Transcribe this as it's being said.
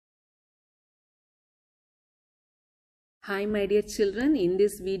Hi my dear children, in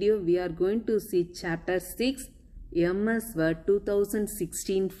this video we are going to see chapter 6 MS Word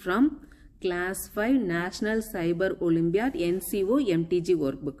 2016 from class 5 National Cyber Olympiad NCO MTG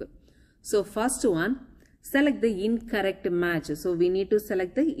workbook. So first one, select the incorrect match. So we need to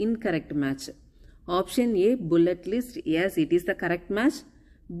select the incorrect match. Option A, bullet list. Yes, it is the correct match.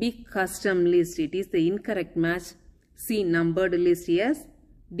 B, custom list. It is the incorrect match. C, numbered list. Yes.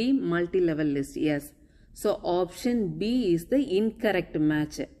 D, multi-level list. Yes. So option B is the incorrect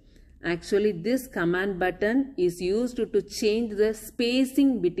match. Actually this command button is used to change the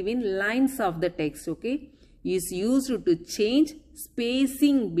spacing between lines of the text. Okay. Is used to change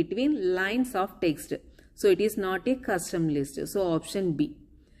spacing between lines of text. So it is not a custom list. So option B.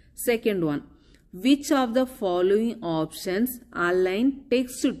 Second one. Which of the following options align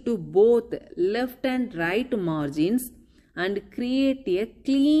text to both left and right margins and create a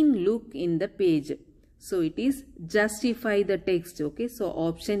clean look in the page? So it is justify the text. Okay. So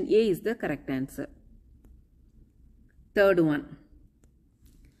option A is the correct answer. Third one.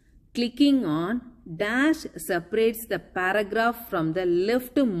 Clicking on dash separates the paragraph from the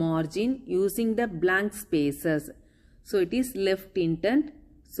left margin using the blank spaces. So it is left intent.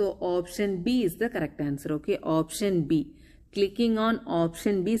 So option B is the correct answer. Okay. Option B. Clicking on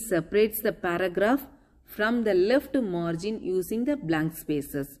option B separates the paragraph from the left margin using the blank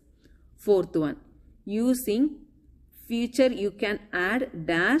spaces. Fourth one. Using feature you can add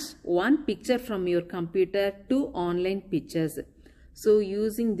dash one picture from your computer to online pictures. So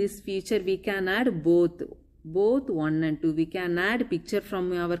using this feature we can add both 1 and 2. We can add picture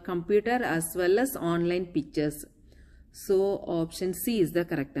from our computer as well as online pictures. So option C is the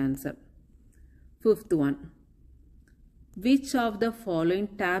correct answer. Fifth one. Which of the following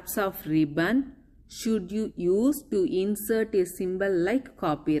tabs of ribbon should you use to insert a symbol like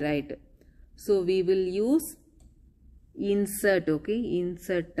copyright? So we will use insert. Okay.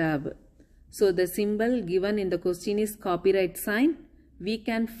 Insert tab. So the symbol given in the question is copyright sign. We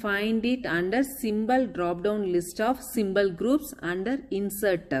can find it under symbol drop down list of symbol groups under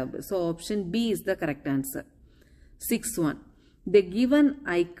insert tab. So option B is the correct answer. Sixth one. The given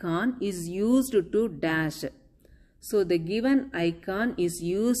icon is used to dash. So the given icon is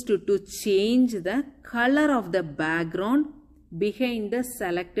used to change the color of the background behind the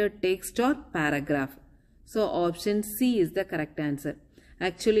selected text or paragraph. So option C is the correct answer.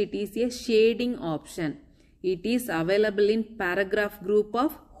 Actually it is a shading option. It is available in paragraph group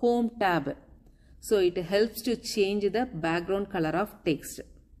of home tab. So it helps to change the background color of text.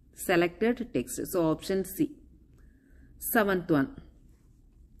 Selected text. So option C. Seventh one.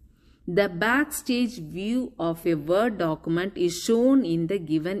 The backstage view of a Word document is shown in the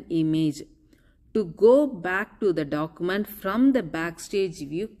given image. To go back to the document from the backstage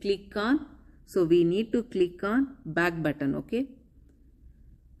view, click on, so we need to click on back button. Okay.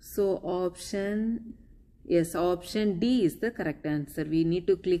 So option D is the correct answer. We need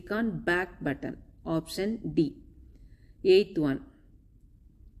to click on back button. Option D. Eighth one.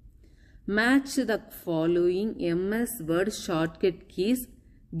 Match the following MS Word shortcut keys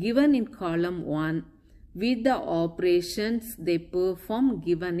given in column 1 with the operations they perform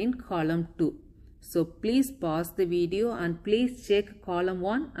given in column 2. So please pause the video and please check column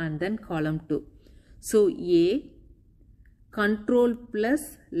 1 and then column 2. So A, control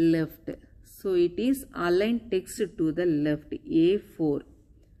plus left. So it is align text to the left. A4.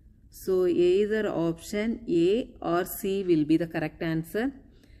 So either option A or C will be the correct answer.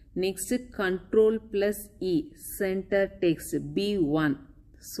 Next, control plus E, center text B1.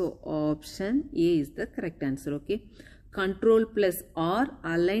 So option A is the correct answer. Okay. Control plus R,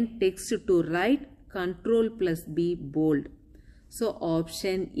 align text to right. Control plus B, bold. So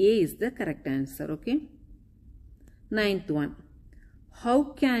option A is the correct answer. Okay. Ninth one. How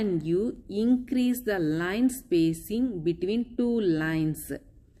can you increase the line spacing between two lines?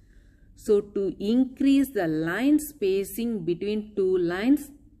 So to increase the line spacing between two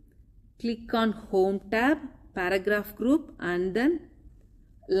lines, click on home tab, paragraph group and then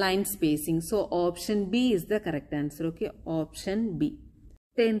line spacing. So option B is the correct answer. Okay. Option B.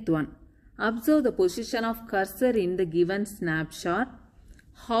 10th one. Observe the position of cursor in the given snapshot.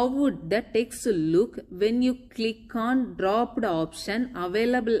 How would the text look when you click on dropped option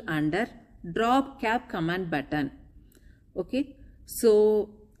available under drop cap command button? Okay.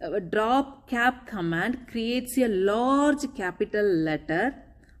 So drop cap command creates a large capital letter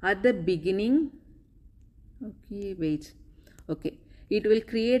at the beginning. Okay. Wait. Okay. It will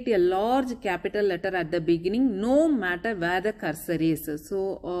create a large capital letter at the beginning no matter where the cursor is.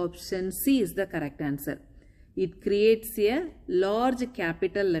 So option C is the correct answer. It creates a large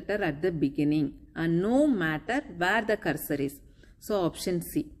capital letter at the beginning. and no matter where the cursor is. So option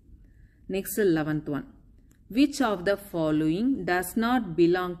C. Next 11th one. Which of the following does not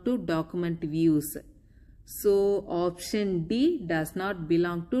belong to document views? So option D does not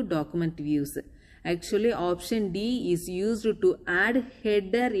belong to document views. Actually option D is used to add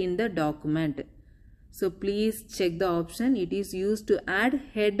header in the document. So please check the option. It is used to add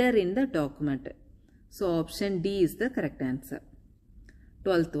header in the document. So option D is the correct answer.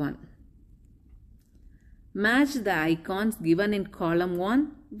 12th one. Match the icons given in column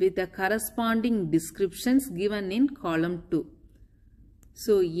 1 with the corresponding descriptions given in column 2.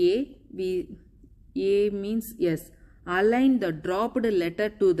 So A means yes. Align the dropped letter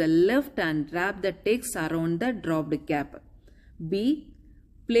to the left and wrap the text around the dropped cap. B.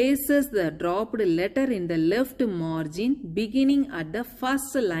 Places the dropped letter in the left margin beginning at the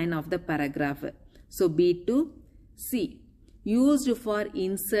first line of the paragraph. So B2. C. Used for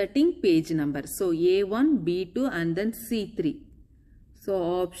inserting page number. So A1, B2 and then C3. So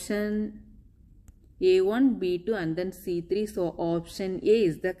option A1, B2 and then C3. So option A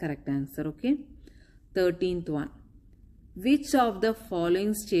is the correct answer. Okay. 13th one. Which of the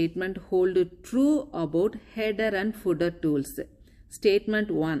following statement hold true about header and footer tools?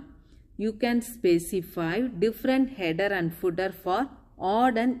 Statement 1. You can specify different header and footer for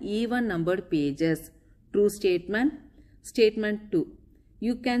odd and even numbered pages. True statement. Statement 2.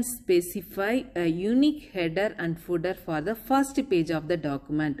 You can specify a unique header and footer for the first page of the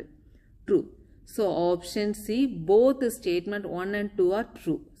document. True. So option C, both statement 1 and 2 are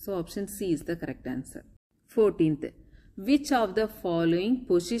true. So option C is the correct answer. 14th. Which of the following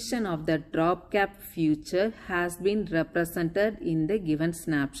position of the drop cap feature has been represented in the given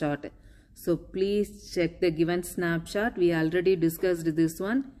snapshot? So please check the given snapshot. We already discussed this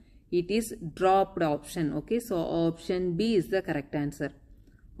one. It is dropped option. Okay, so option B is the correct answer.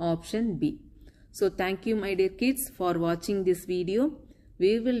 Option B. So thank you my dear kids for watching this video.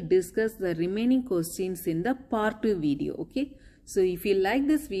 We will discuss the remaining questions in the part 2 video. Okay, so if you like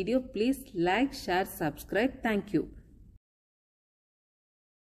this video, please like, share, subscribe. Thank you.